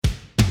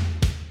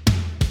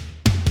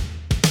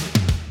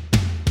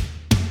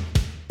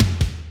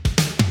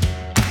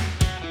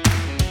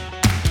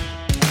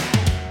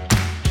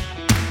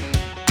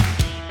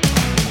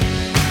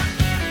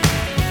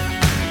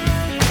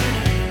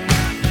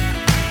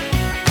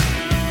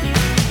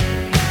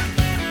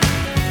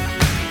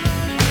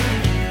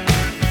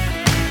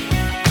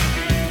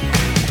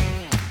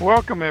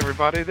Welcome,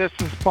 everybody. This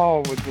is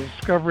Paul with the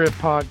Discovery It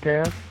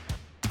Podcast.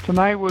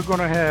 Tonight we're going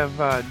to have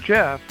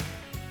Jeff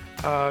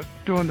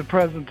doing the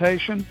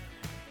presentation,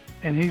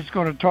 and he's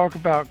going to talk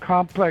about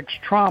complex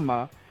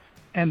trauma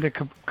and the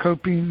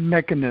coping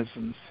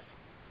mechanisms.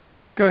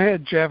 Go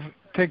ahead, Jeff.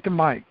 Take the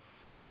mic.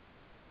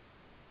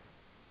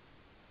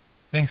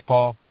 Thanks,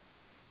 Paul.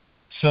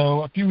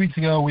 So a few weeks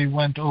ago, we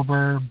went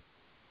over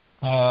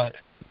a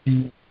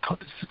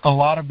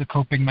lot of the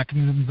coping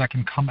mechanisms that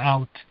can come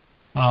out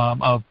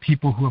of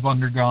people who have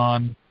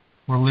undergone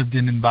or lived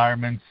in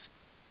environments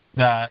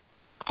that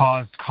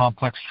caused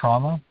complex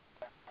trauma.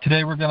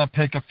 Today we're going to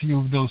pick a few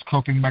of those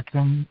coping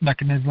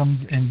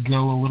mechanisms and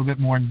go a little bit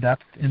more in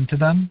depth into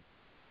them.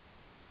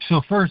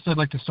 So first, I'd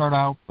like to start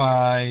out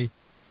by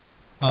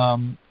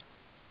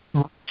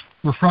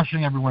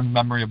refreshing everyone's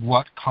memory of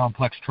what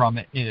complex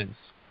trauma is.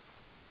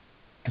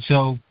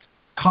 So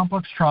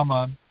complex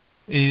trauma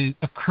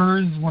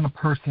occurs when a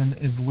person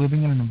is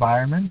living in an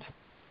environment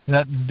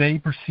that they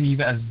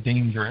perceive as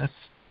dangerous,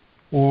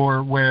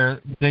 or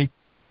where they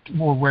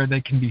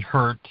can be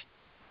hurt,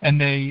 and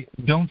they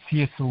don't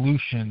see a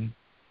solution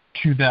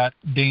to that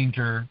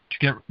danger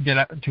to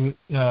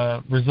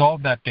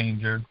resolve that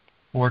danger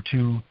or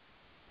to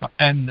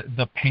end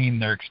the pain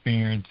they're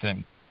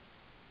experiencing.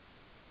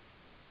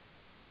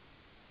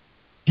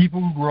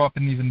 People who grow up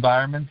in these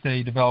environments,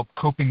 they develop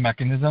coping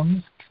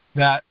mechanisms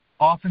that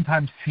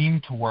oftentimes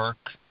seem to work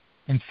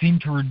and seem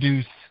to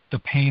reduce the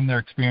pain they're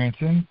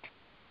experiencing.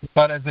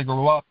 But as they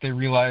grow up, they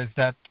realize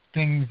that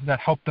things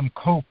that helped them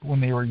cope when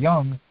they were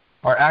young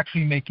are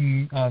actually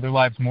making their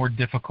lives more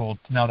difficult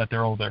now that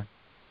they're older.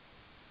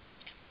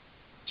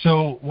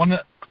 So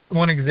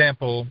one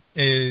example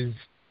is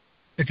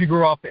if you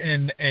grow up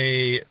in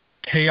a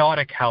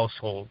chaotic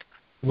household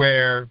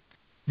where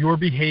your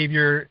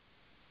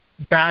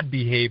bad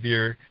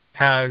behavior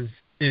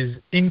is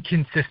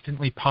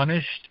inconsistently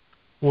punished,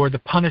 or the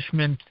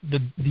punishment,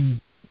 the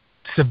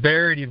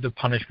severity of the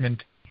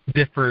punishment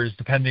differs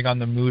depending on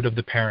the mood of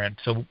the parent.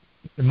 So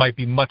it might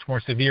be much more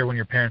severe when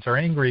your parents are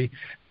angry,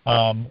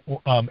 and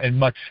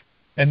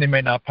they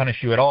might not punish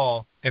you at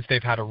all if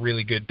they've had a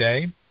really good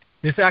day.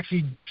 This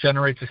actually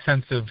generates a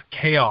sense of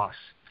chaos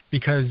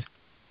because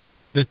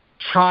the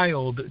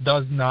child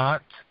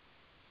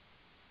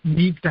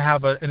needs to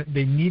have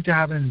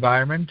an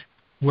environment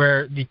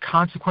where the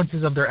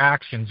consequences of their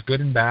actions,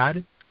 good and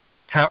bad,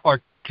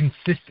 are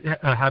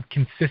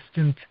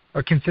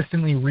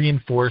consistently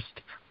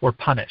reinforced or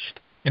punished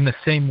in the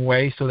same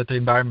way, so that the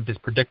environment is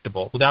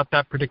predictable. Without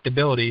that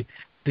predictability,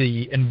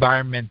 the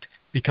environment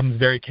becomes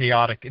very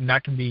chaotic, and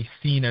that can be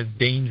seen as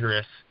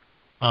dangerous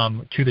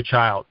to the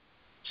child.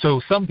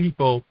 So some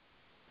people,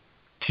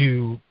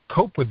 to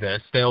cope with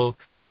this,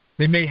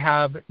 they may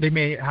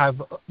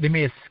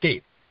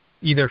escape,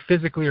 either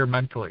physically or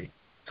mentally.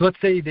 So let's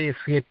say they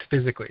escaped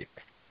physically,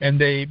 and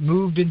they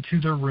moved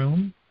into their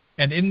room,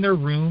 and in their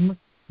room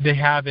they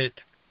have it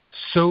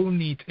so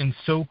neat and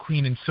so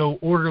clean and so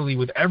orderly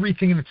with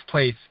everything in its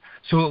place.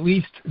 So at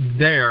least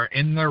there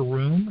in their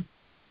room,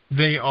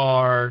 they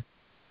are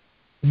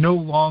no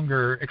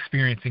longer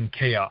experiencing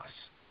chaos.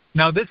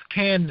 Now this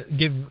can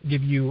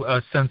give you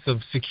a sense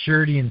of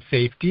security and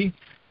safety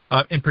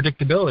and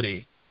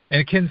predictability,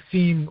 and it can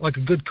seem like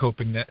a good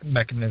coping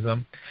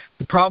mechanism.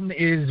 The problem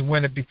is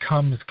when it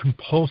becomes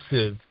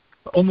compulsive,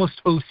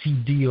 almost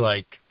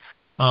OCD-like,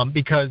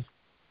 because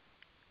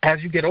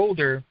as you get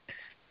older,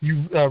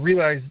 you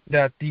realize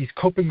that these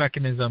coping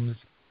mechanisms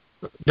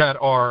that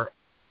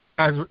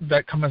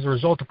come as a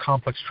result of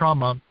complex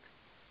trauma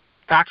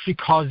actually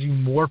cause you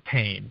more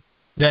pain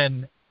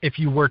than if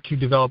you were to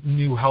develop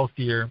new,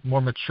 healthier,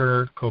 more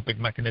mature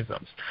coping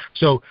mechanisms.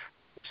 So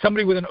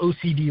somebody with an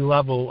OCD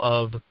level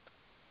of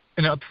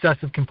an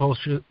obsessive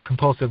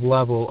compulsive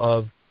level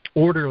of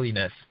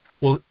orderliness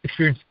will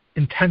experience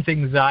intense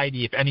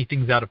anxiety if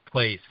anything's out of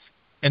place,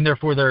 and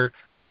therefore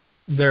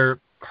they're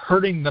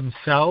hurting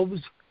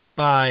themselves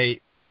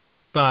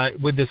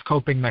with this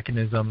coping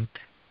mechanism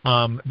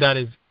that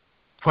is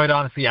quite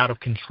honestly out of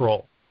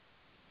control.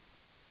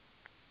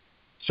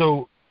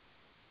 So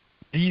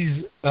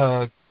these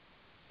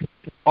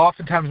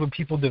oftentimes when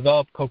people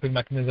develop coping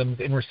mechanisms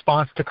in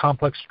response to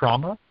complex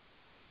trauma,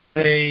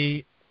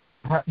 they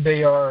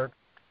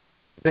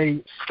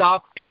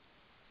stop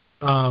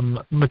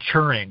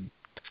maturing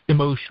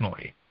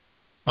emotionally.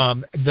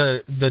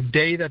 The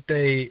day that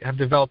they have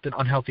developed an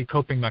unhealthy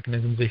coping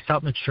mechanism, they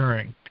stop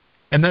maturing.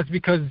 And that's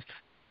because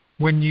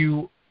when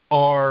you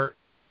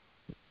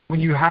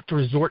have to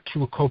resort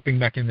to a coping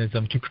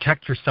mechanism to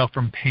protect yourself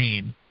from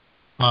pain,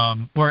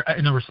 or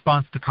in a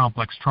response to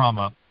complex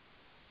trauma,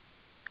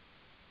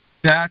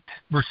 that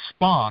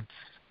response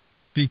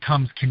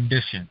becomes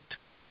conditioned.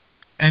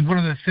 And one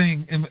of the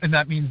things, and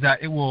that means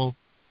that it will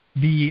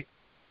be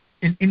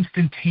an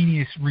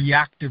instantaneous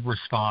reactive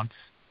response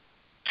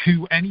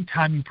to any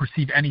time you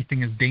perceive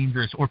anything as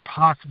dangerous or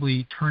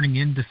possibly turning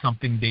into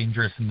something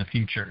dangerous in the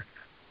future.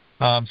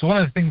 So one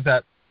of the things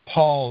that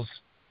Paul's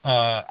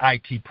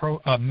IT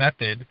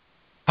method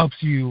helps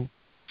you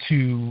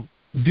to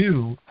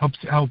do,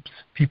 helps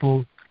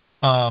people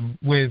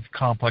with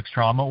complex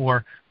trauma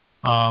or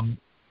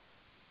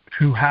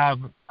who have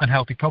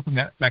unhealthy coping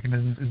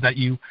mechanisms is that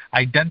you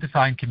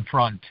identify and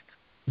confront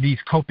these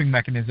coping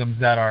mechanisms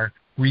that are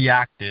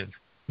reactive,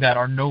 that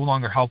are no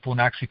longer helpful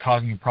and actually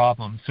causing you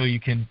problems. So you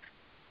can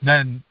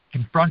then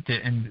confront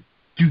it and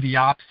do the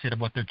opposite of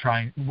what they're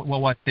trying,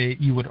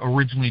 you would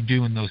originally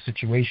do in those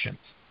situations.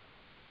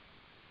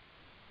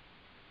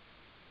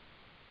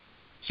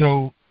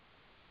 So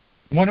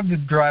one of the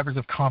drivers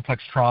of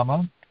complex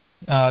trauma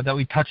that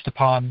we touched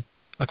upon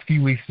a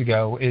few weeks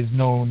ago is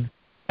known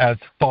as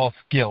false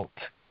guilt.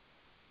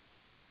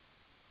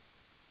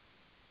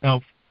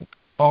 Now,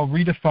 I'll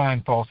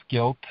redefine false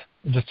guilt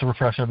just to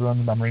refresh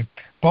everyone's memory.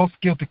 False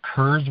guilt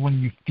occurs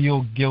when you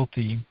feel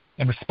guilty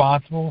and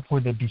responsible for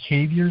the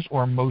behaviors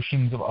or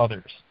emotions of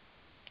others.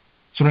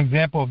 So an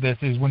example of this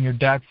is when your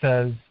dad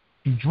says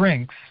he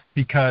drinks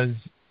because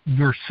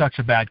you're such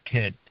a bad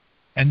kid.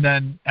 And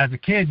then as a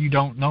kid, you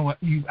don't know,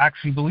 you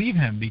actually believe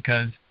him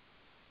because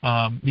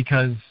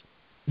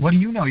what do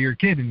you know? You're a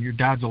kid and your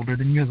dad's older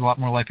than you, has a lot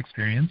more life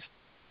experience.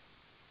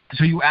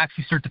 So you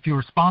actually start to feel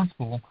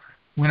responsible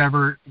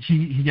whenever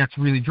he gets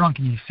really drunk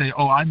and you say,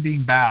 oh, I'm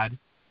being bad.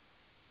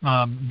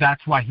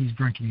 That's why he's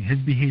drinking. His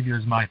behavior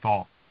is my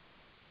fault.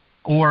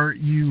 Or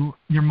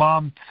your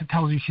mom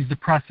tells you she's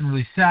depressed and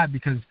really sad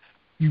because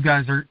you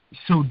guys are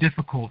so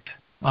difficult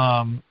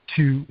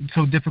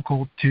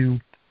to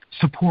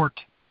support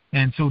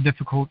and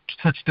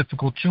such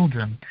difficult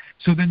children.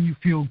 So then you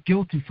feel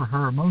guilty for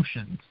her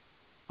emotions,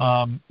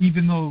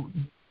 even though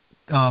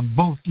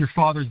both your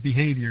father's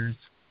behaviors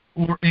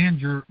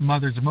and your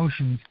mother's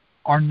emotions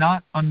are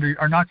not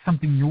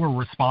something you're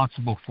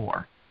responsible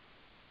for.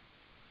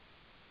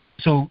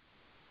 So,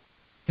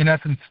 in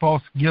essence,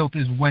 false guilt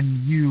is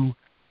when you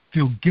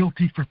feel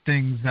guilty for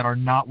things that are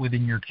not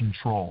within your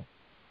control.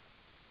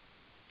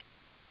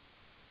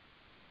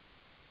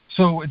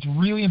 So it's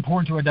really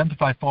important to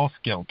identify false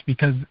guilt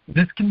because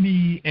this can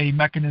be a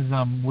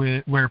mechanism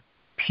where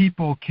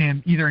people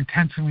can either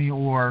intentionally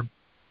or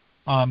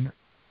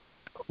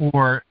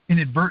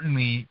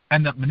inadvertently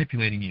end up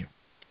manipulating you.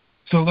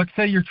 So let's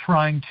say you're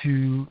trying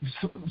to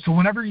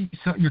whenever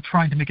you're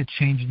trying to make a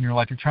change in your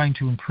life, you're trying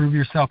to improve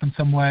yourself in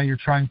some way, you're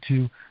trying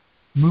to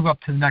move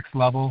up to the next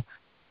level,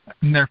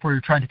 and therefore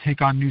you're trying to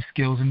take on new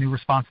skills and new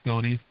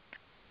responsibilities.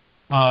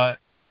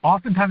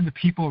 Oftentimes the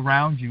people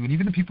around you, and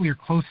even the people you're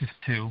closest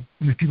to,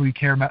 and the people you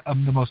care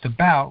the most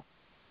about,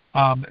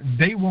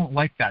 they won't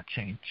like that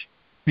change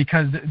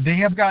because they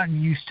have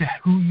gotten used to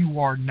who you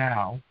are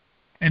now,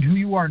 and who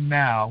you are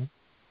now,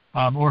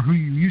 or who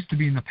you used to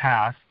be in the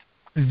past,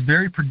 is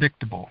very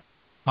predictable.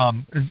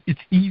 It's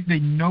easy; they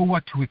know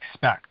what to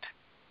expect.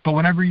 But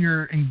whenever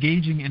you're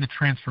engaging in a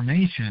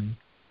transformation,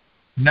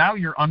 now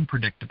you're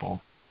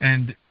unpredictable,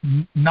 and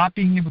not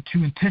being able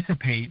to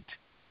anticipate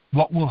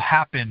what will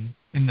happen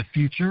in the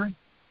future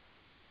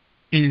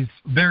is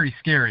very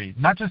scary,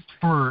 not just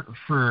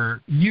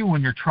for you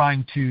when you're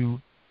trying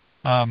to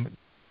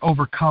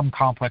overcome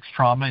complex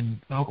trauma and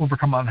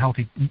overcome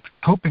unhealthy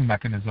coping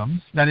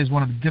mechanisms. That is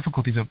one of the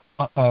difficulties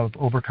of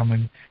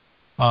overcoming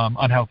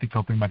unhealthy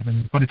coping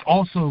mechanisms, but it's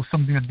also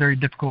something that's very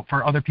difficult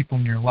for other people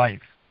in your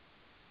life.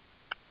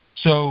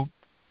 So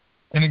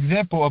an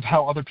example of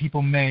how other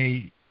people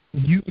may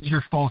use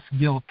your false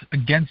guilt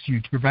against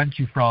you to prevent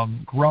you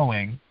from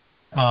growing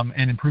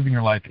and improving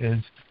your life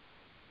is,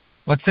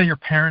 let's say your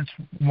parents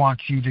want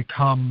you to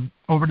come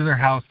over to their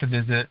house to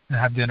visit and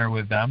have dinner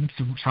with them.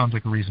 It sounds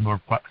like a reasonable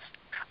request.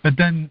 But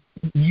then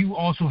you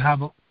also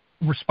have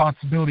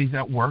responsibilities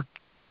at work.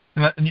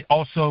 And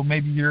also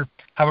maybe you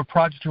have a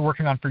project you're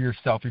working on for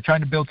yourself. You're trying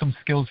to build some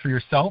skills for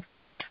yourself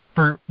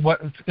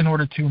in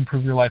order to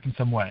improve your life in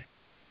some way.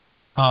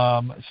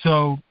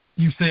 So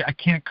you say, I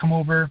can't come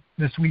over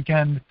this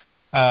weekend.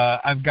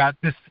 I've got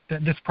this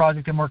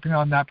project I'm working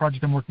on, that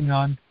project I'm working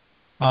on.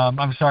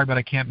 I'm sorry, but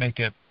I can't make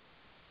it.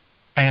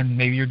 And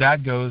maybe your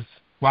dad goes,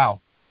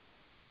 wow,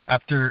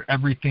 after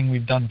everything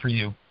we've done for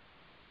you.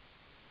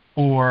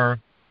 Or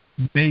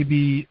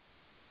maybe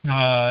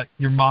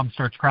your mom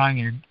starts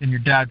crying and your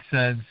dad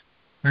says,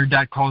 or your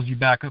dad calls you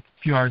back a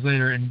few hours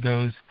later and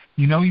goes,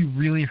 you know, you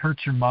really hurt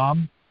your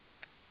mom.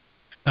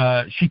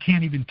 She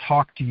can't even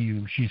talk to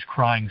you. She's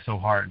crying so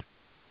hard.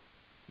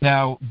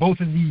 Now,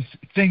 both of these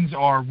things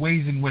are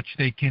ways in which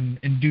they can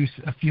induce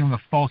a feeling of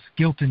false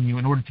guilt in you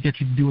in order to get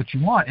you to do what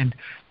you want. And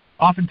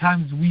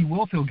oftentimes we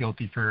will feel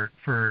guilty for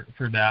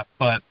that,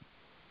 but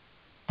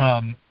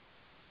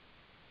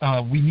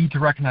we need to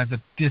recognize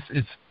that this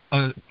is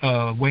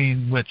a way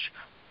in which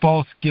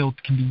false guilt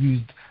can be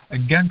used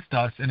against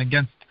us and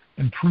against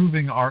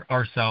improving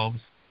ourselves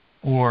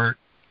or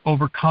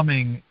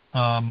overcoming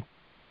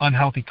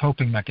unhealthy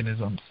coping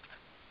mechanisms.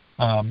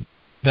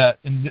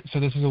 So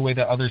this is a way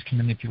that others can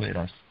manipulate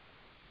us.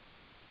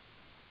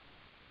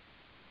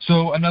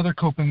 So another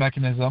coping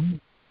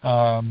mechanism,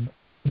 a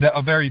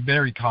very,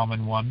 very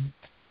common one,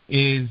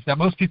 is that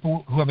most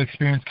people who have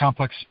experienced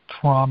complex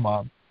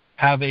trauma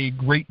have a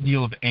great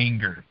deal of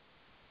anger.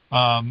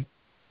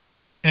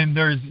 And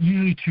there's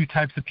usually two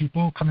types of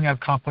people coming out of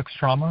complex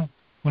trauma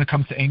when it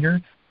comes to anger.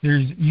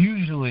 there's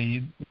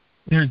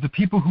the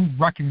people who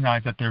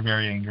recognize that they're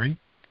very angry.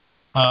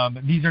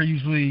 These are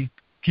usually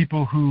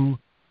people who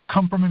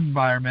come from an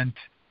environment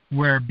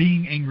where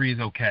being angry is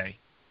okay.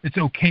 It's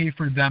okay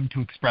for them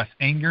to express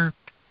anger.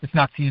 It's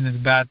not seen as a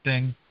bad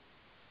thing.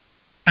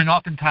 And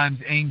oftentimes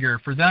anger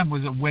for them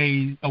was a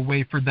way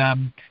for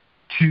them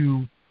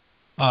to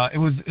it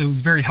was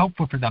very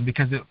helpful for them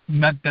because it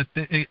meant that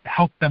it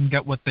helped them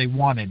get what they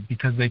wanted,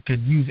 because they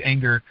could use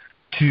anger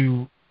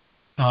to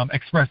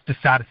express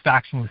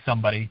dissatisfaction with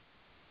somebody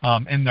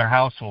in their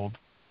household,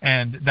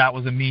 and that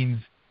was a means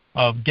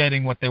of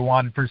getting what they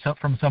wanted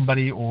from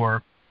somebody,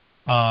 or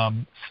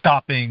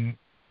stopping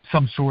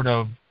some sort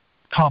of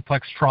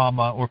complex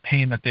trauma or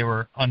pain that they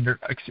were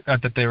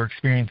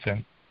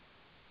experiencing.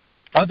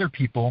 Other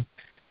people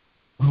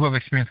who have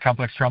experienced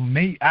complex trauma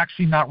may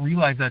actually not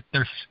realize that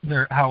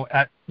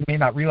may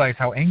not realize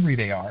how angry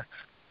they are.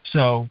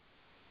 So,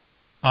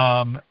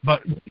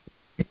 but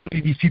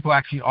these people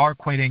actually are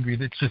quite angry.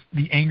 It's just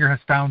the anger has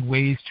found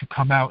ways to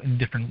come out in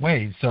different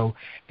ways. So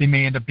they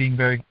may end up being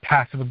very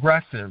passive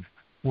aggressive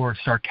or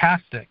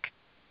sarcastic.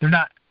 They're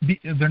not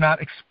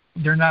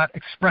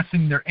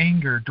expressing their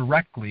anger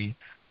directly,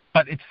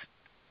 but it's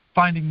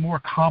finding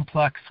more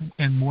complex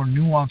and more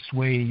nuanced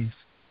ways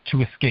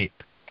to escape.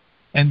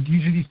 And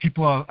usually these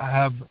people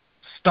have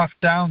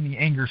stuffed down the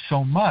anger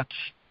so much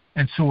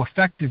and so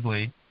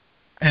effectively.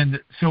 And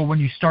so when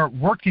you start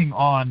working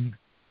on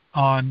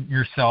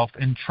yourself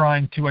and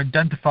trying to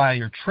identify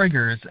your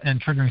triggers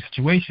and triggering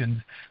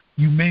situations,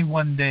 you may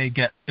one day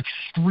get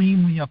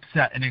extremely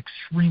upset and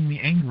extremely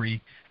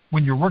angry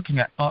when you're working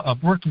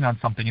on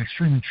something,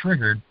 extremely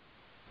triggered,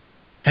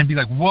 and be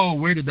like, "Whoa,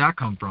 where did that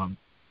come from?"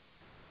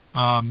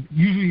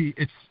 Usually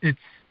it's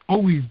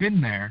always been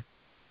there,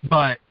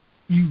 but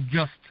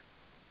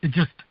it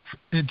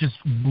just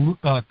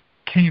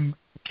came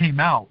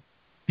out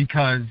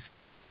because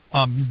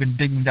you've been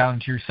digging down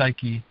into your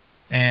psyche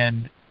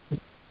and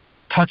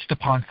touched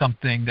upon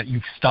something that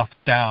you've stuffed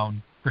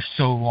down for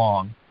so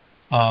long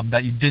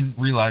that you didn't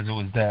realize it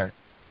was there.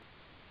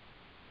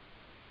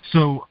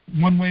 So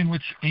one way in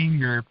which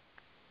anger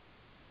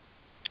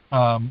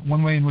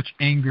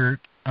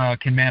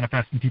can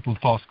manifest in people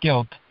with false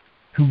guilt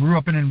who grew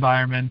up in an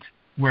environment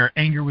where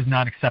anger was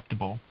not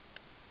acceptable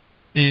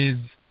is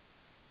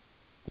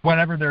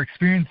whenever they're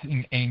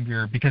experiencing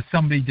anger because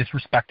somebody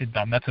disrespected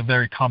them. That's a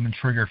very common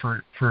trigger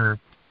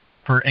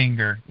for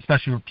anger,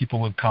 especially with people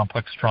with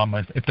complex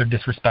traumas, if they're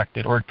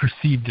disrespected or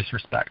perceived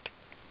disrespect,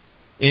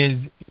 is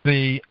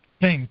they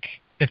think,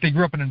 if they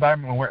grew up in an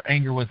environment where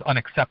anger was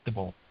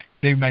unacceptable,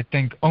 they might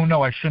think, "Oh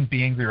no, I shouldn't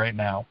be angry right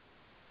now.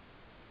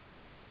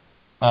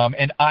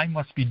 And I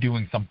must be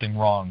doing something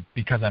wrong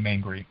because I'm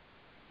angry."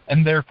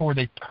 And therefore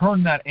they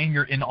turn that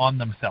anger in on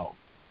themselves.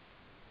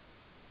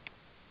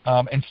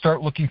 And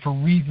start looking for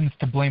reasons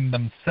to blame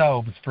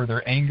themselves for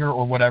their anger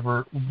or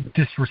whatever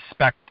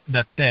disrespect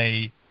that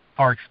they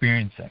are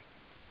experiencing,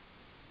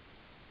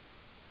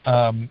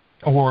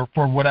 or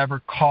for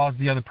whatever caused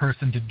the other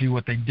person to do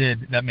what they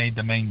did that made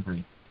them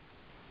angry.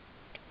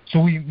 So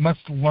we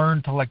must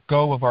learn to let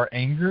go of our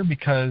anger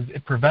because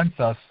it prevents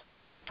us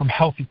from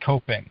healthy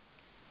coping.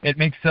 It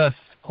makes us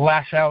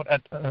lash out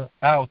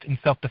in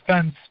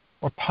self-defense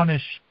or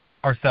punish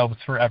ourselves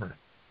forever.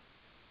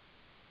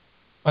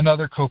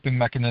 Another coping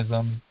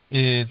mechanism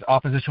is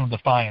oppositional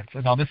defiance.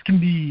 And now this can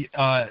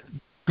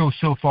go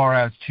so far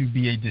as to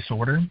be a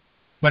disorder,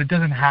 but it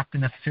doesn't have to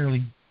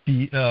necessarily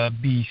be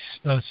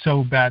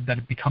so bad that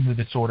it becomes a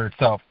disorder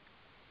itself.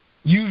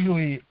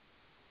 Usually,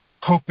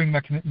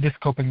 this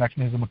coping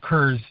mechanism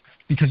occurs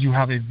because you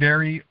have a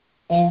very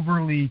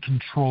overly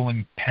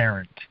controlling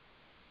parent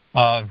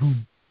who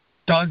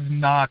does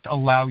not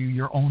allow you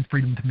your own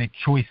freedom to make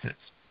choices.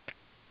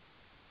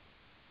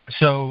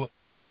 So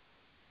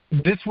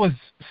this was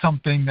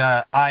something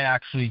that I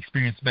actually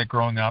experienced a bit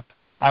growing up.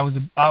 I was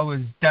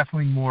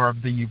definitely more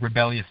of the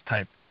rebellious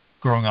type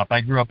growing up.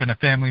 I grew up in a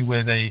family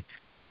with a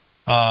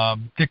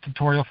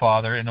dictatorial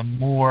father and a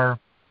more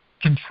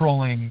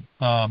controlling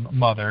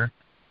mother.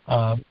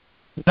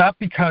 Not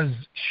because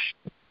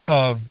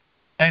of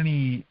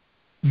any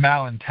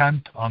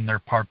malintent on their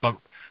part, but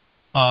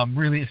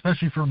really,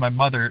 especially for my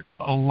mother,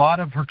 a lot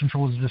of her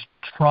control was just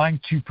trying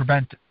to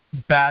prevent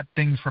bad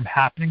things from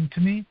happening to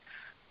me.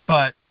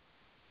 But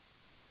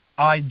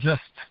I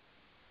just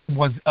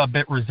was a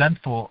bit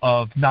resentful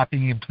of not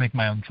being able to make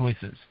my own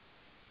choices.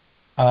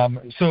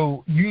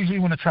 So usually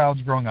when a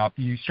child's growing up,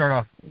 you start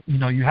off,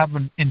 you have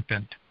an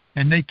infant,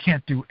 and they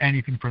can't do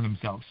anything for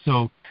themselves.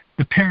 So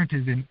the parent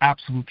is in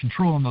absolute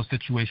control in those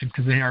situations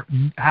because they are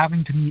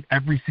having to meet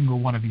every single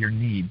one of your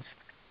needs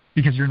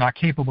because you're not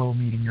capable of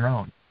meeting your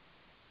own.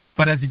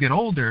 But as you get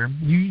older,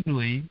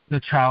 usually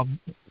the child,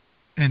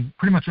 and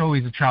pretty much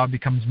always the child,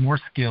 becomes more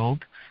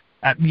skilled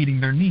at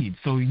meeting their needs.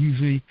 So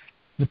usually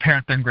the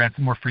parent then grants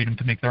them more freedom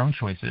to make their own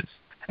choices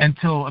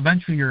until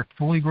eventually you're a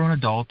fully grown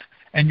adult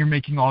and you're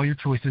making all your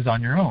choices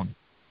on your own.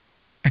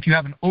 If you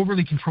have an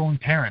overly controlling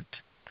parent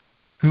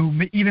who,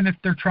 even if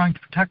they're trying to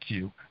protect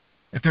you,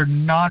 if they're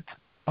not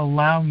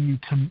allowing you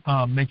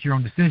to make your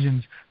own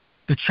decisions,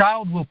 the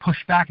child will push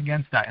back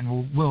against that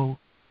and will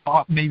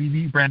maybe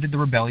be branded the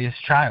rebellious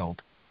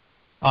child.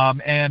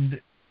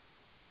 And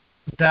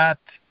that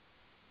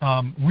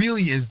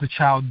really is the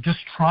child just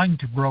trying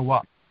to grow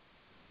up,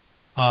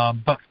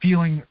 but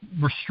feeling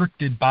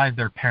restricted by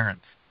their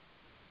parents.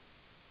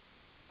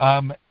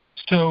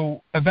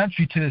 So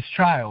eventually to this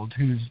child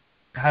who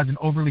has an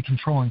overly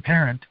controlling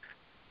parent,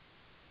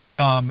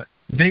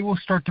 they will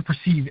start to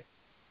perceive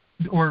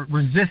or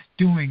resist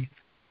doing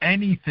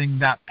anything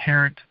that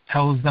parent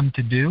tells them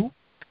to do,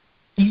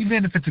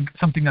 even if it's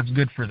something that's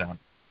good for them.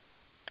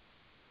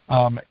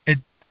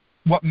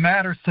 What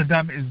matters to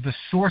them is the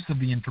source of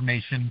the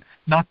information,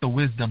 not the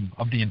wisdom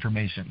of the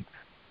information.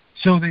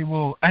 So they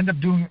will end up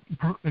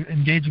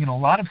engaging in a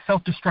lot of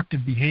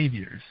self-destructive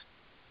behaviors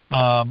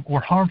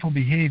or harmful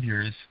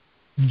behaviors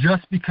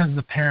just because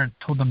the parent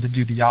told them to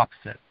do the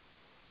opposite.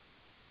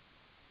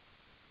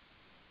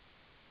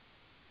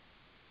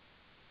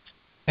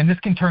 And this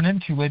can turn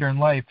into, later in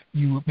life,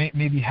 you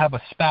maybe have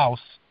a spouse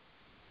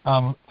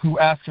who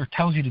asks or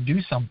tells you to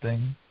do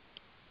something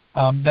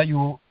that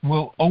you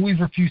will always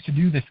refuse to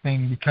do this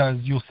thing because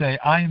you'll say,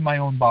 I am my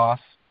own boss.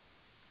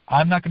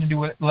 I'm not going to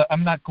do it.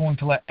 I'm not going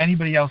to let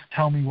anybody else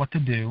tell me what to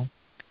do.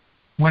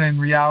 When in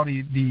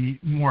reality, the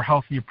more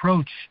healthy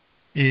approach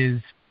is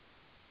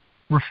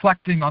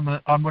reflecting on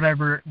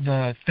whatever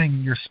the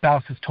thing your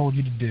spouse has told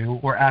you to do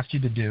or asked you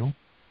to do,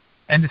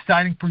 and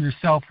deciding for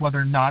yourself whether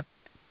or not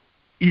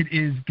it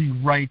is the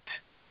right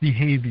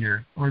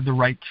behavior or the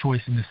right choice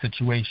in the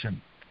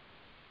situation,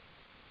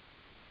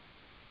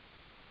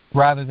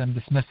 rather than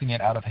dismissing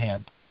it out of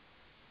hand.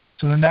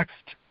 So the next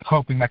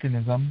coping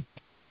mechanism,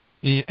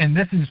 and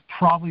this is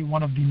probably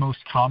one of the most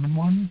common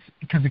ones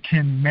because it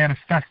can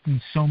manifest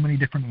in so many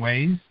different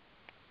ways,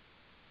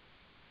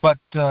 but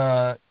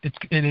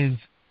it is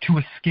to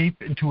escape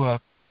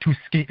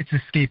it's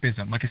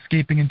escapism, like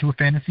escaping into a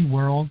fantasy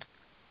world,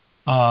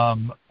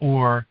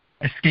 or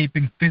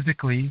escaping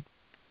physically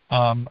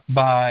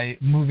by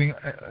moving,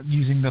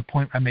 using the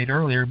point I made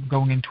earlier,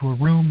 going into a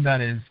room that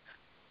is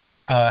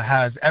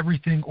has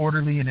everything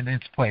orderly and in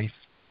its place.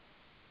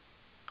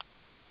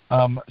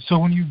 So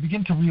when you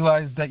begin to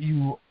realize that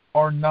you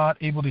are not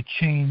able to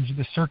change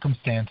the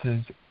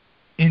circumstances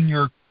in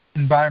your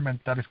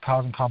environment that is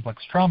causing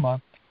complex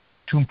trauma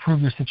to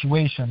improve your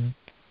situation,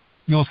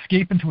 you'll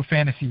escape into a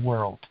fantasy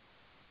world.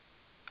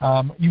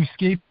 You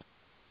escape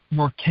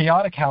your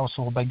chaotic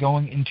household by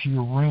going into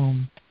your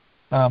room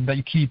that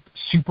you keep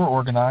super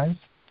organized,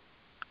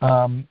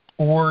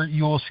 or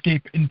you'll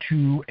escape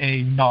into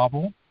a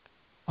novel,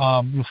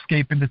 you'll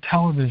escape into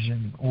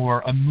television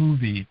or a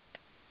movie,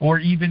 or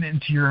even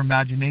into your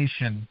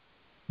imagination.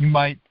 You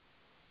might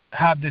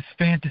have this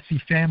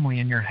fantasy family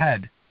in your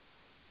head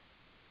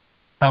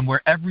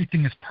where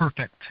everything is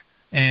perfect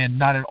and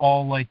not at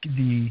all like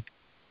the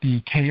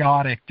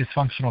chaotic,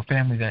 dysfunctional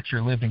family that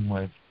you're living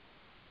with.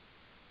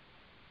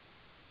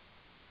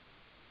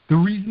 The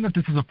reason that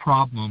this is a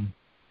problem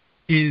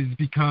is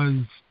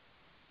because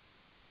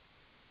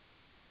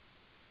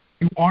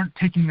you aren't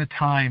taking the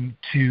time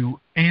to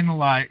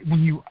analyze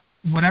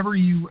whenever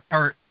you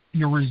are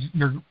your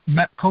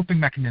coping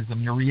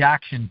mechanism, your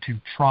reaction to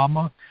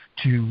trauma,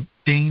 to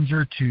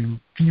danger, to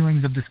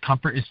feelings of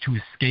discomfort is to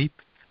escape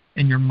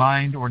in your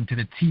mind or into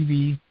the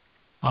TV.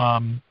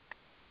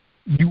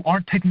 You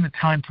aren't taking the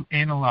time to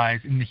analyze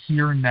in the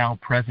here and now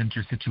present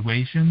your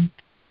situation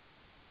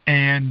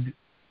and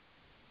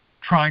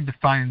trying to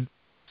find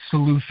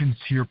solutions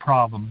to your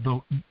problem.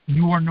 Though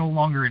you are no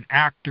longer an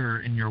actor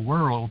in your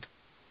world,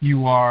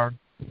 you are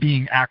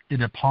being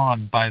acted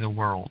upon by the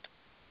world.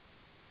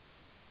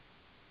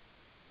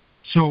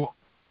 So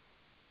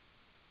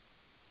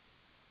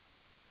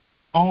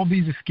all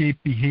these escape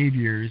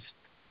behaviors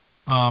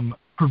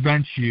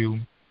prevent you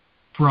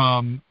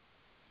from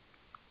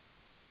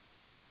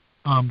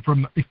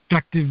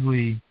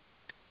effectively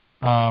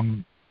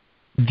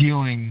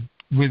dealing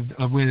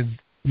with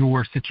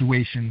your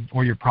situation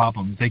or your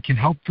problems. They can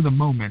help for the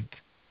moment,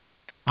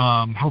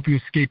 help you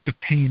escape the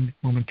pain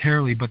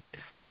momentarily, but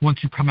once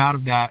you come out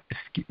of that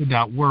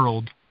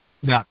world,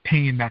 that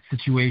pain, that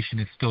situation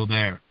is still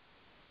there.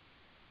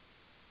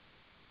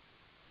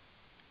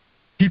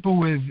 People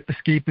with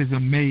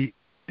escapism may,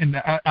 and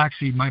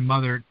actually my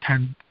mother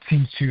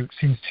seems to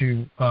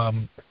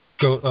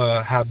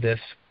have this,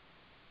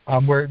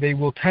 where they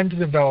will tend to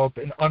develop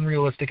an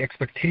unrealistic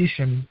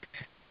expectation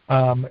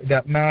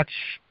that match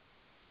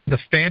the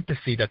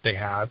fantasy that they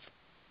have,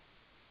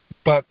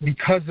 but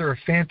because they're a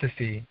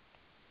fantasy,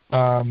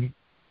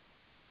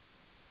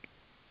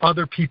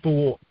 other people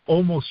will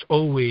almost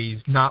always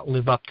not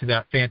live up to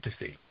that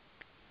fantasy.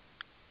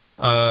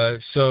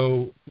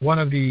 So one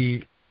of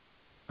the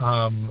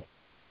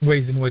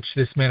ways in which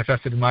this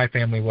manifested in my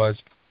family was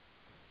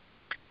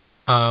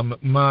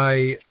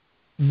my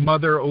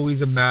mother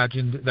always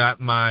imagined that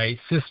my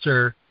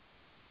sister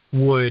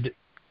would,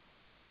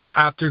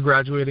 after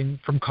graduating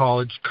from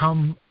college,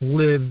 come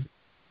live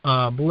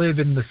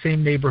in the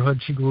same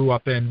neighborhood she grew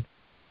up in,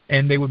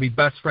 and they would be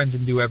best friends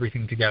and do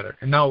everything together.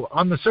 And now,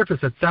 on the surface,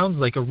 that sounds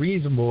like a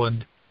reasonable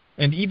and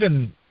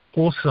even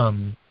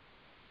wholesome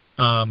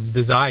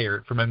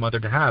desire for my mother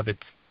to have. It's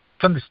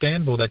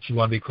understandable that you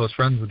want to be close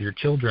friends with your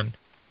children,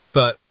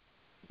 but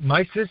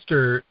my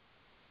sister,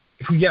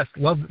 who, yes,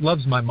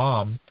 loves my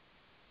mom,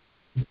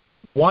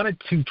 wanted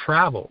to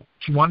travel.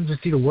 She wanted to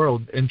see the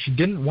world, and she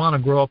didn't want to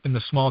grow up in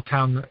the small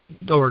town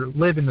or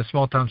live in the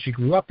small town she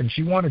grew up in.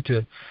 She wanted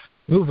to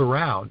move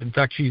around. In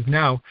fact, she's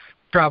now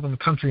traveling the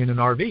country in an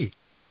RV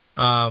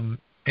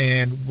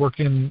and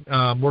working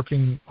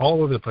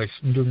all over the place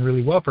and doing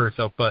really well for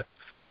herself. But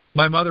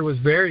my mother was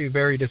very,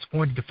 very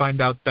disappointed to find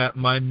out that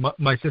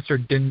my sister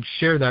didn't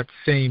share that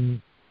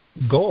same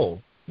goal.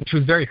 She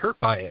was very hurt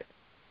by it.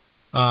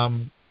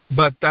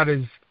 But that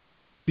is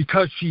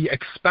because she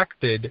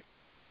expected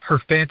her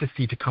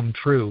fantasy to come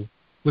true,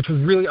 which was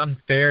really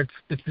unfair.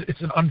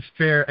 It's an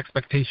unfair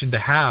expectation to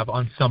have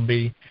on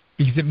somebody,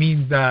 because it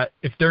means that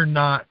if they're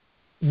not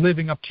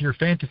living up to your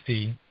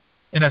fantasy,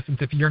 in essence,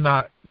 if you're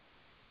not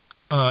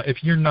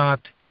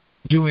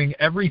doing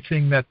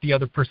everything that the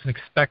other person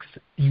expects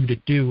you to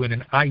do in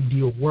an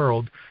ideal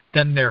world,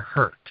 then they're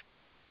hurt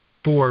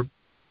for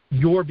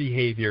your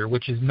behavior,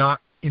 which is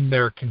not in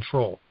their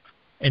control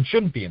and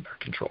shouldn't be in their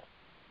control.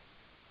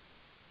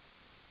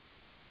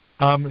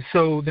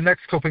 So the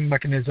next coping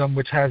mechanism,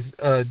 which has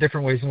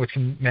different ways in which it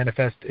can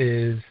manifest,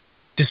 is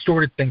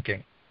distorted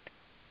thinking.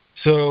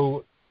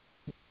 So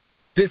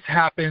this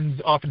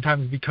happens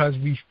oftentimes because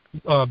of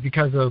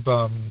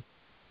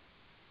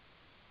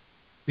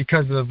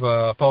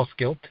false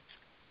guilt.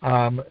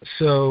 For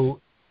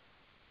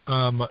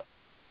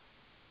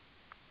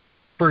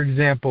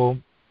example,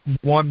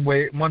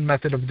 one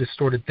method of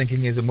distorted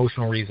thinking is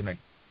emotional reasoning.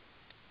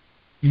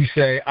 You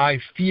say, I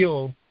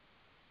feel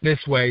this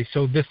way,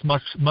 so this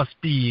must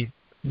be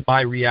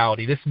my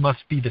reality. This must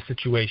be the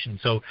situation.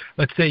 So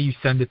let's say you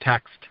send a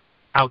text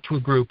out to a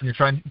group, and you're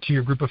trying to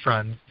your group of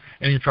friends,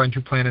 and you're trying to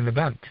plan an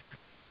event,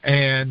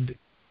 and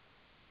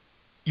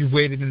you've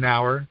waited an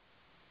hour,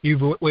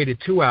 you've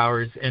waited 2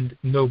 hours, and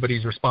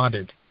nobody's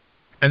responded,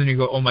 and then you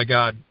go, oh my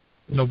God,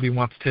 nobody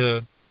wants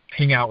to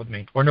hang out with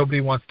me, or nobody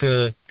wants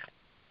to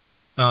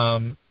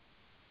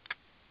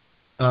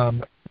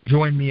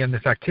join me in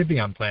this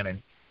activity I'm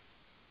planning,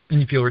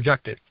 and you feel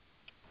rejected.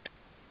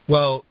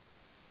 Well,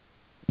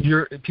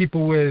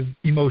 people with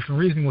emotional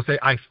reasoning will say,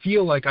 I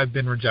feel like I've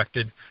been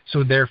rejected,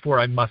 so therefore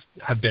I must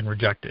have been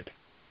rejected.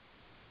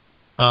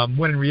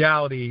 When in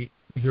reality,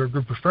 your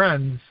group of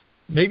friends,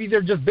 maybe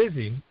they're just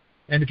busy,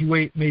 and if you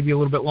wait maybe a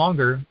little bit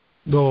longer,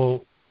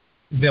 they'll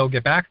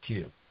get back to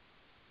you.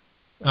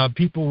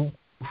 People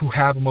who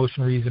have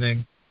emotional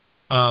reasoning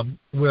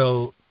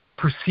will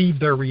perceive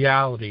their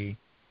reality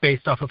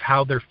based off of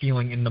how they're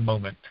feeling in the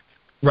moment,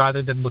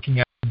 rather than looking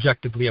at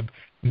objectively.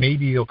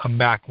 Maybe they'll come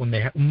back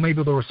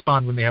maybe they'll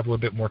respond when they have a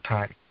little bit more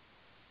time.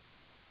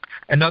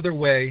 Another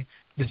way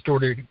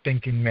distorted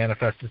thinking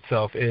manifests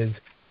itself is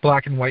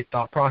black and white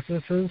thought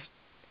processes.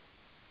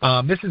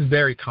 This is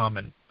very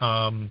common,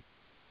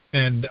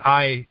 and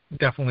I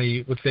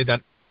definitely would say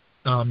that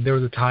there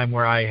was a time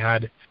where I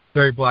had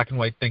very black and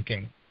white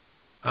thinking.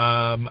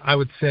 I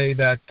would say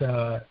that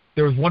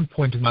there was one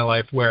point in my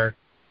life where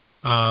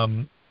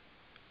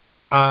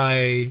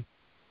I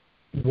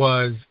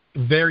was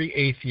very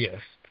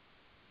atheist,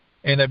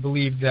 and I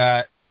believed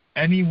that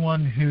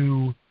anyone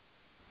who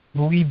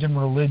believed in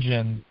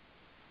religion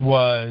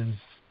was,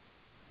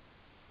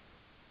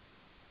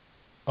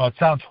 it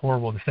sounds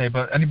horrible to say,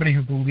 but anybody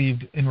who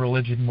believed in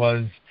religion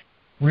was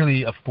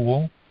really a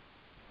fool.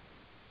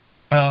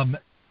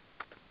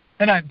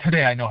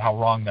 Today I know how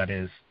wrong that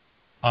is.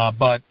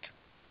 But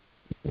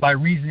my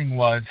reasoning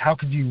was, how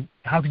could you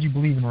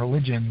believe in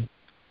religion?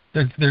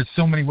 There's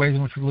so many ways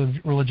in which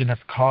religion has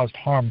caused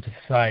harm to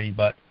society,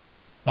 but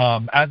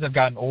as I've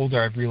gotten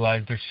older, I've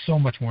realized there's so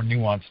much more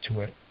nuance to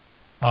it.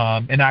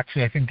 And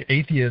actually, I think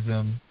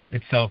atheism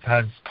itself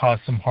has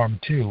caused some harm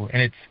too,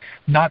 and it's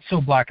not so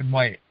black and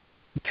white.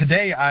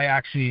 Today, I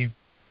actually,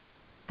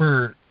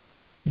 for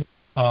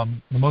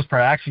the most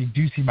part, I actually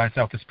do see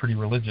myself as pretty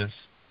religious,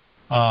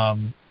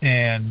 and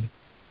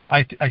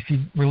I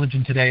see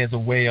religion today as a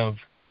way of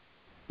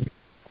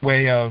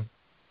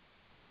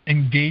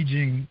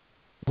engaging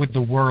with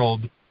the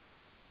world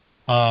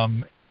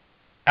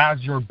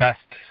as your best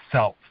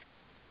self.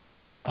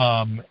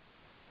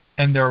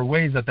 And there are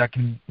ways that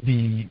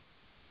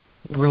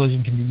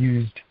religion can be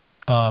used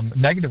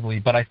negatively,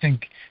 but I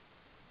think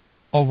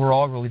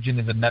overall religion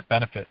is a net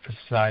benefit for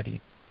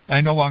society. I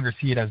no longer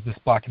see it as this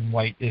black and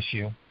white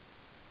issue,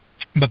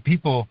 but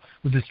people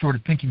with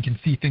distorted thinking can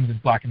see things as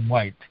black and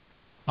white.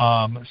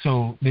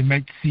 So they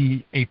might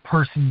see a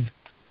person's,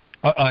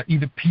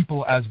 either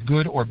people as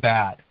good or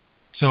bad.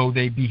 So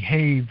they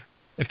behave,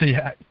 if they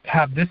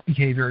have this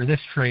behavior or this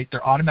trait,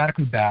 they're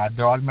automatically bad.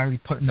 They're automatically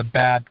put in the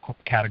bad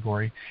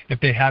category. If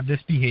they have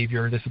this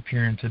behavior or this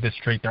appearance or this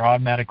trait, they're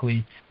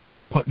automatically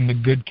put in the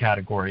good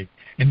category.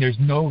 And there's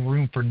no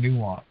room for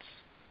nuance,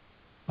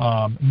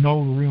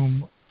 no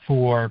room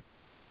for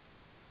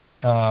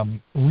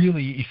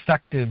really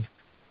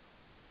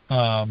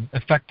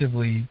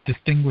effectively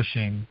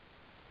distinguishing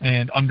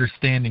and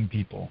understanding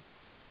people.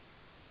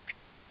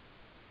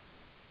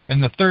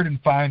 And the third and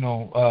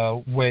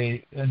final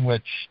way in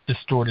which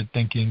distorted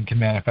thinking can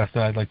manifest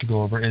that I'd like to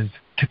go over is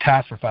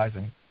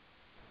catastrophizing.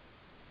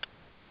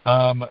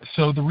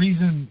 So the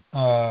reason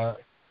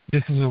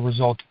this is a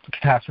result of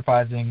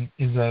catastrophizing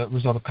is a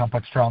result of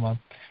complex trauma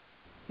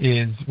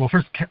is, well,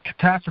 first,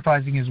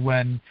 catastrophizing is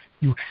when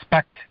you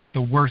expect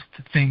the worst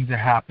thing to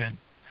happen.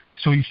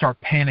 So you start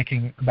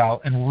panicking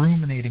about and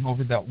ruminating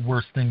over that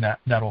worst thing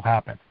that'll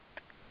happen.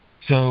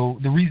 So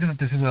the reason that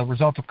this is a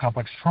result of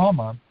complex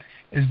trauma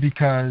is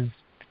because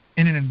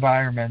in an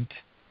environment,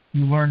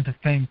 you learn to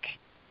think,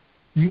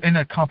 in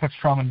a complex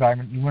trauma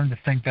environment, you learn to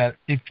think that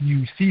if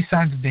you see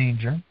signs of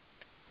danger,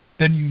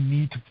 then you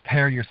need to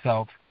prepare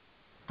yourself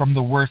from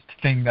the worst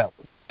thing that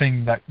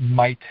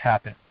might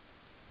happen.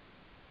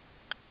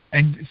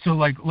 And so,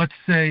 like, let's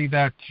say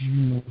that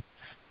you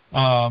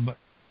are.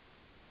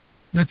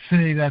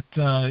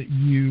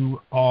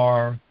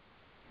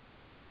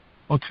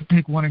 Let's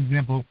take one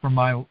example from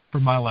my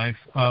life.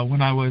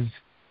 When I was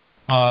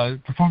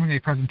performing a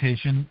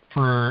presentation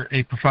for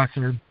a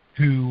professor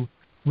who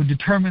would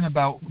determine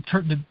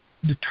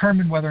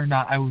whether or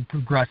not I would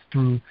progress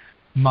through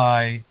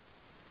my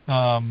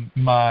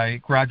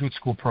graduate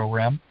school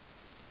program.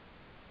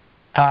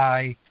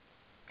 I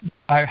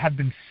had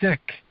been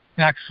sick.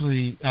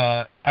 Actually,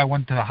 I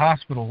went to the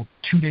hospital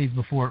 3 days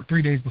before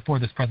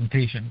this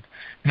presentation,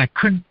 and I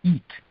couldn't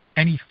eat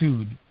any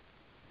food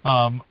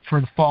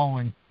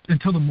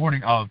until the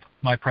morning of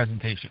my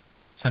presentation,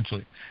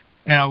 essentially.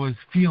 And I was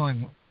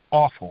feeling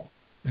awful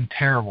and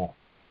terrible.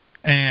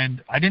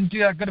 And I didn't do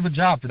that good of a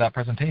job for that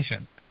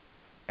presentation.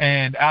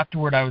 And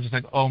afterward, I was just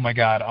like, oh my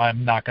God,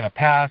 I'm not going to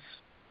pass.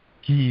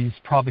 He's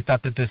probably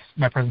thought that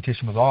my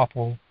presentation was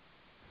awful.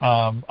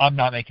 I'm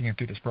not making it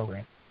through this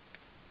program.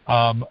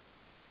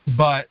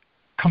 But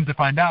come to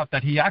find out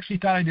that he actually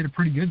thought I did a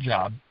pretty good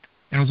job,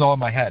 and it was all in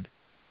my head.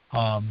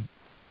 And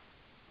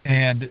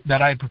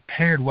that I had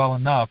prepared well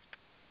enough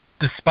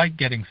despite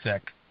getting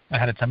sick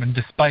ahead of time and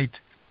despite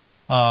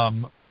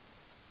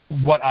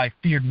what I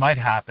feared might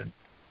happen.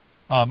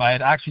 I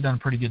had actually done a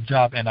pretty good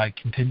job, and I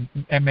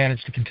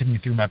managed to continue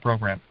through my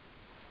program.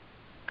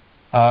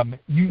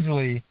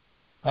 Usually,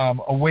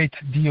 a way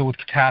to deal with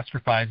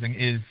catastrophizing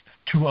is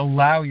to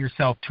allow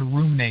yourself to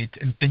ruminate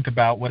and think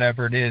about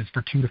whatever it is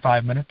for 2 to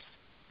 5 minutes,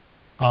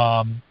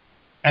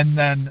 and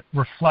then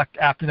reflect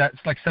after that.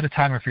 It's like set a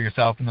timer for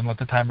yourself and then let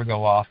the timer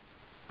go off.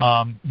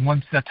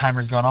 Once that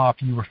timer's gone off,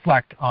 you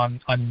reflect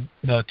on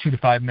the 2 to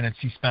 5 minutes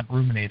you spent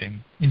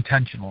ruminating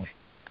intentionally.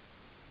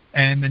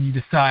 And then you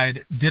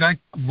decide, did I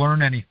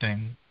learn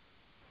anything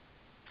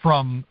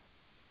from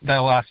that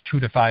last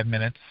 2 to 5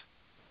 minutes?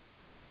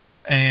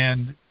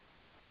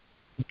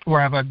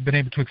 Or have I been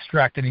able to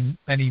extract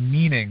any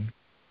meaning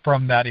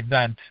from that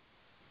event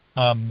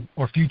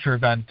or future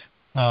event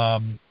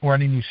or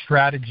any new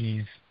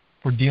strategies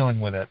for dealing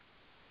with it?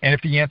 And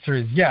if the answer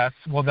is yes,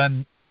 well,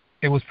 then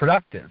it was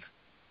productive.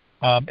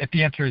 If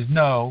the answer is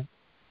no,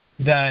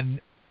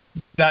 then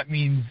that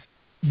means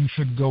you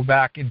should go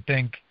back and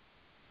think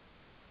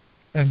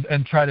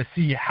and try to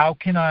see, how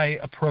can I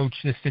approach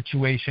this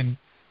situation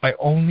by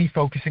only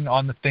focusing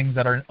on the things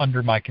that are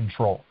under my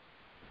control,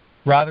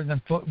 rather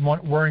than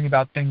worrying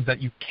about things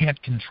that you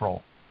can't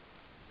control.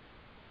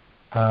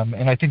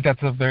 And I think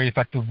that's a very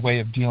effective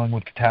way of dealing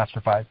with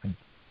catastrophizing.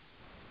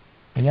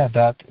 And yeah,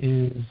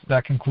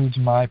 that concludes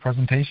my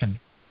presentation.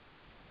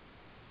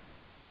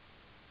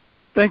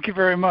 Thank you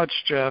very much,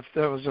 Jeff.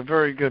 That was a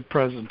very good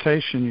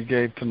presentation you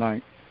gave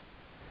tonight.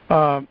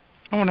 I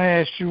want to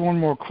ask you one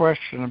more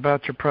question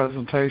about your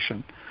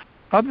presentation.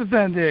 Other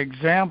than the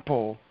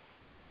example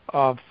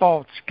of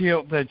false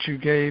guilt that you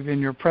gave in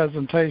your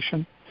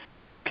presentation,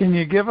 can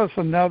you give us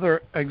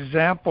another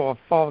example of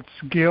false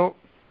guilt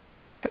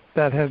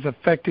that has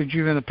affected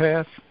you in the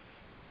past?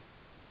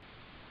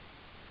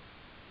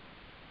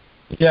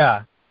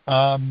 Yeah.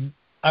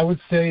 I would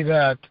say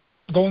that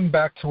going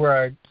back to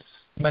where I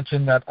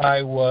mentioned that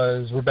I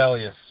was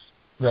rebellious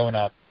growing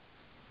up.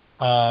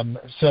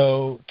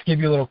 So to give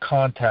you a little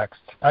context,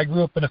 I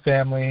grew up in a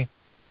family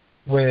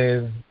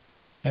with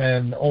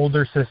an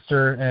older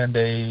sister and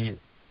a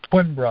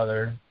twin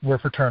brother. We're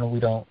fraternal. We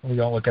don't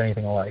look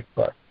anything alike,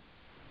 but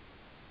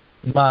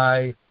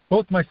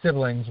both my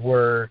siblings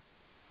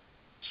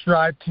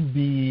strived to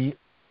be,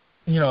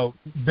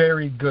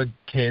 very good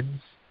kids,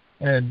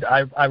 and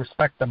I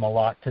respect them a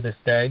lot to this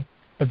day.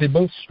 But they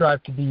both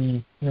strive to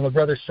be, my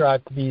brother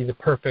strived to be the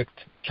perfect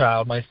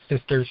child. My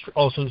sister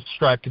also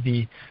strived to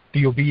be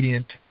the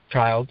obedient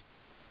child.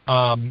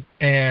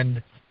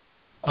 And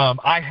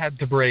I had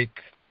to break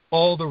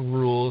all the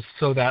rules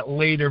so that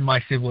later my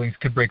siblings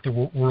could break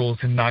the rules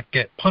and not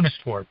get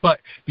punished for it. But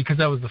because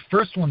I was the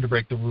first one to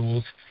break the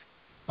rules,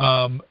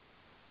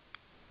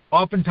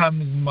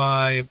 oftentimes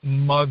my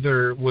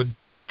mother would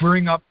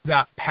bring up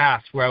that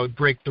past where I would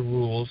break the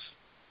rules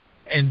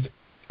and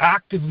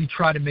actively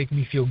try to make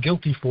me feel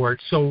guilty for it.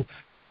 So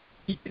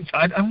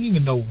I don't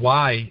even know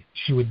why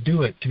she would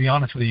do it, to be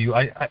honest with you.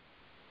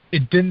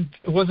 It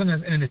wasn't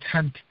an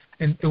attempt,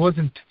 and it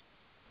wasn't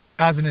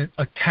as an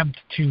attempt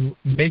to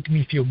make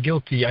me feel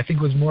guilty. I think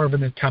it was more of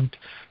an attempt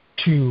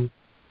to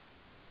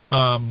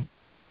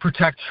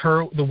protect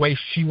her, the way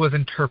she was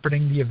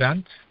interpreting the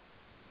event,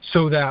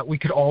 so that we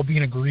could all be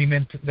in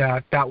agreement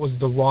that that was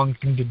the wrong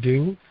thing to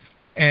do,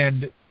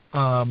 and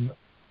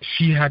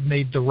she had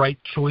made the right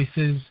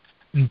choices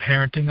in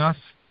parenting us.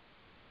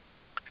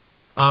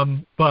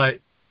 But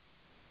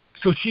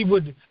so she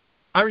would.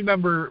 I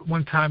remember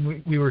one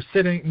time we were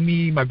sitting,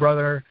 me, my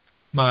brother's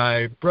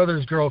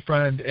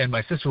girlfriend, and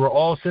my sister were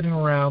all sitting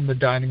around the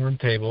dining room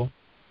table,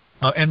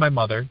 and my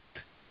mother,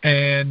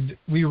 and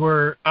we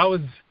were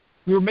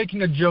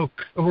making a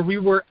joke, or we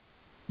were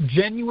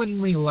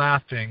genuinely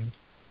laughing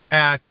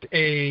at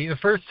the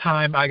first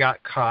time I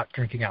got caught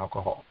drinking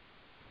alcohol.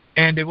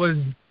 And it was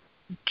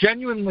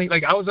genuinely,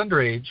 like, I was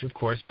underage, of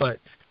course, but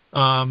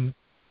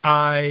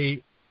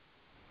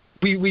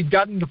we'd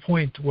gotten to the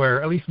point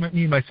where, at least me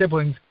and my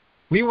siblings,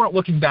 we weren't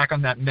looking back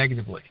on that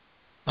negatively.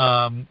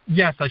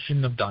 Yes, I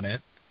shouldn't have done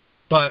it,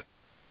 but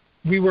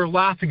we were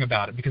laughing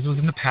about it because it was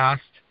in the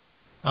past.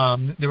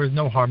 There was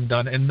no harm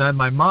done. And then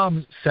my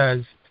mom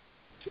says,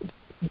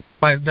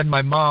 I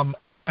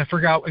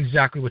forgot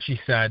exactly what she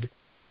said,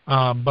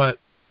 but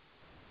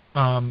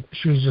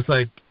she was just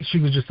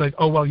like,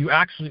 oh, well,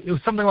 it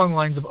was something along the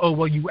lines of, oh,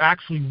 well, you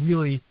actually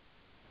really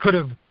could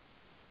have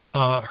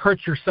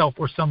hurt yourself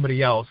or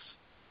somebody else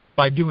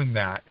by doing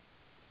that,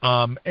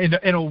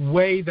 in a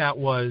way that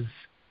was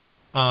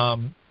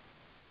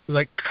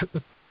like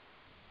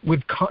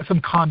with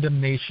some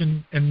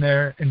condemnation in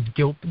there and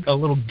guilt, a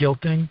little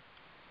guilting.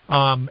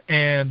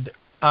 And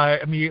I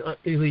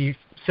immediately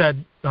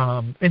said,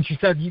 and she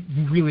said, you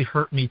really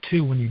hurt me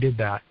too when you did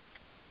that.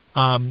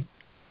 And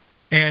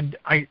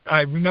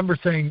I remember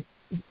saying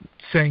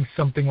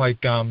something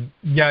like,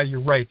 yeah, you're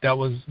right. That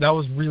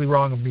was really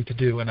wrong of me to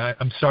do, and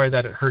I'm sorry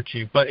that it hurt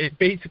you. But it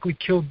basically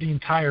killed the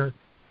entire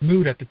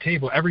mood at the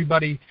table.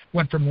 Everybody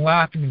went from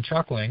laughing and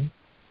chuckling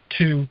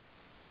to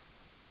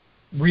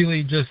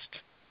really just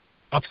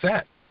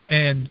upset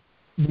and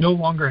no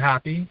longer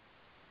happy.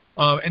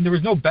 And there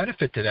was no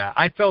benefit to that.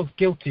 I felt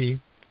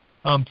guilty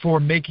for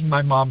making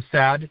my mom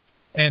sad,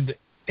 and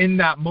in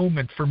that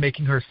moment for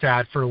making her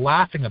sad, for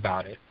laughing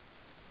about it.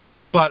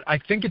 But I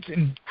think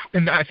and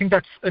I think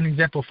that's an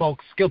example of false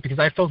guilt, because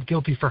I felt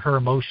guilty for her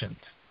emotions.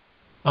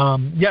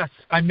 Yes,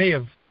 I may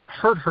have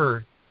hurt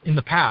her in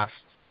the past,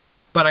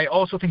 but I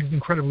also think it's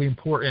incredibly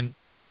important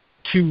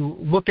to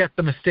look at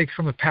the mistakes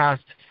from the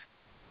past,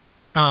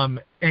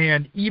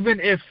 and even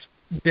if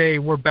they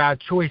were bad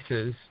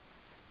choices,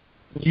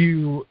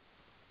 you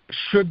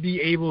should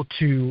be able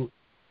to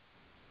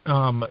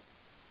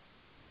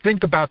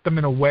think about them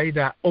in a way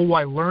that, oh,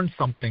 I learned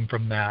something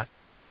from that,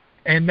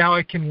 and now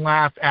I can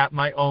laugh at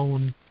my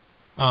own,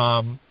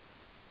 bad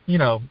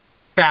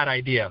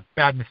idea,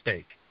 bad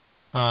mistake.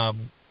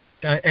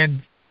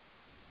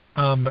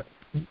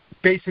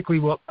 Basically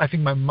what I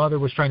think my mother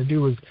was trying to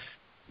do was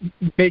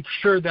make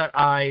sure that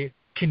I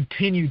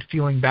continued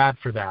feeling bad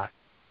for that,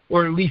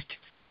 or at least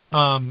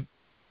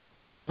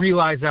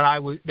realize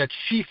that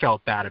she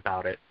felt bad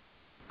about it.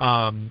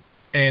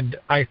 And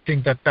I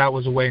think that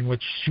was a way in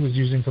which she was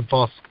using some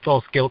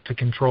false guilt to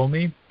control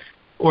me,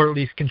 or at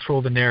least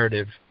control the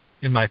narrative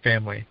in my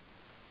family.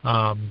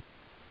 But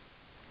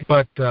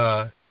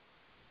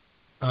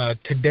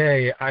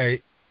today,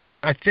 I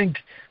think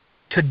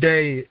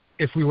today,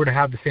 if we were to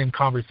have the same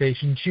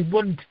conversation, she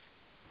wouldn't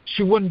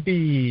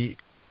be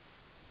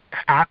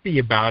happy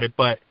about it,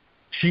 but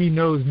she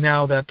knows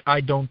now that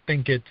I don't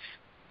think it's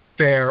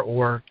fair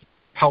or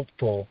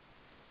helpful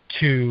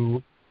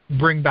to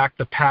bring back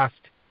the past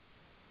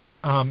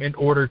in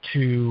order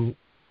to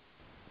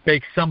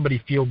make somebody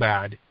feel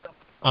bad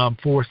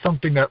for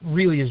something that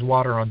really is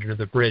water under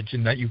the bridge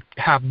and that you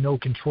have no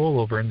control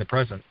over in the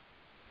present.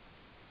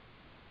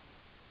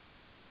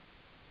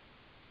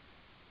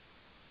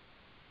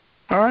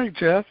 All right,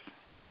 Jeff.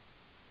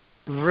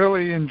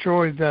 Really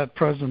enjoyed that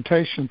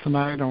presentation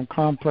tonight on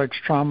complex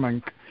trauma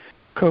and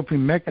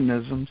coping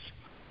mechanisms.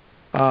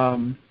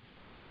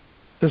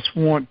 Just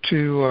want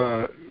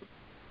to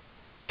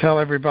tell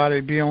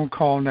everybody, be on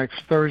call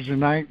next Thursday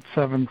night,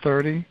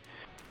 7:30.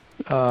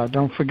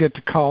 Don't forget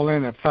to call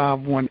in at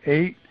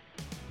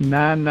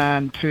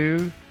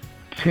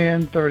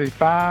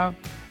 518-992-1035,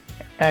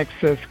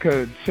 access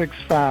code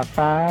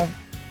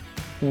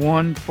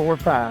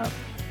 655145.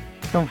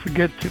 Don't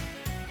forget to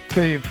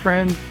tell your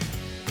friends,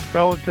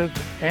 relatives,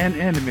 and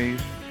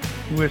enemies.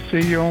 We'll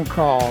see you on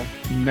call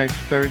next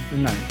Thursday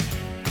night.